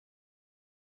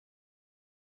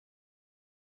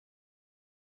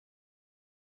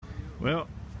Well,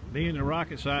 being the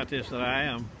rocket scientist that I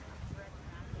am,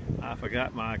 I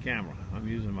forgot my camera. I'm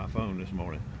using my phone this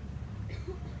morning.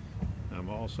 I'm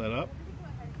all set up.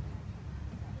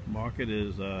 Market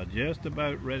is just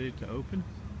about ready to open.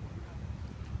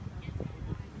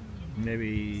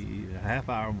 Maybe a half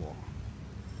hour more.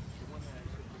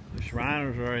 The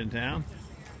Shriners are in town,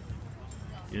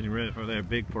 getting ready for their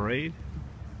big parade.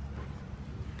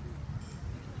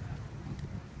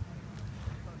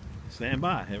 Stand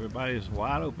by, everybody's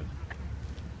wide open.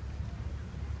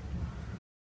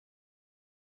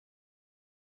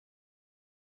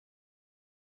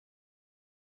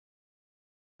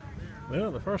 Well,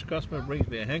 the first customer brings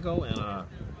me a Henkel and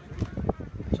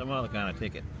some other kind of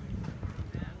ticket.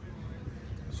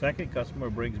 The second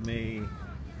customer brings me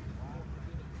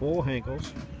 4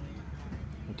 Henkels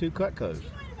and 2 Cutcos. Do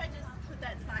you mind if I just put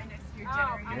that sign next to your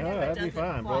generator? Yeah, that'd be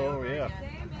fine, bro. Yeah.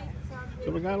 So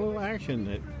we got a little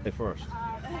action at first.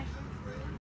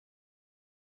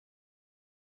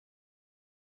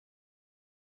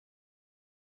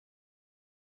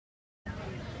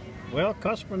 Well,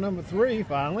 customer number 3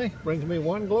 finally brings me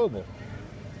 1 global.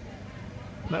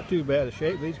 Not too bad of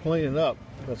shape. He's cleaning up,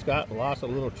 but it's got lots of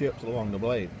little chips along the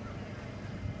blade.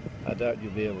 I doubt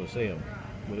you'll be able to see them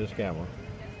with this camera.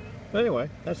 But anyway,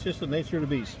 that's just the nature of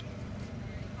the beast.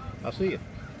 I'll see you.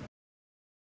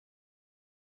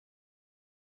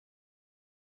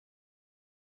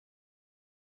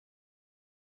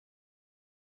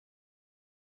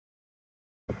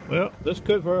 Well, this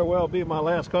could very well be my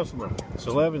last customer. It's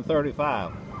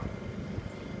 11:35.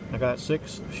 I got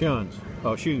 6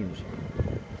 shoes.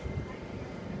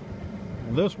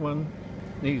 This one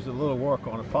needs a little work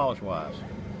on it polish-wise.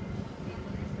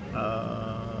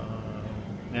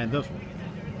 And this one.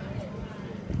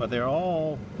 But they're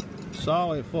all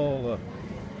solid full of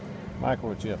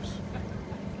microchips.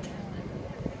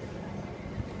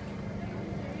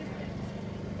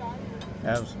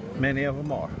 As many of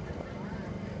them are.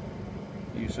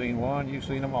 You've seen one, you've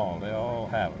seen them all. They all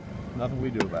have it. Nothing we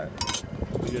do about it.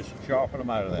 We just sharpen them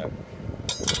out of there.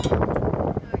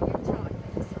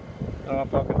 No, I'm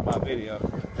talking about video.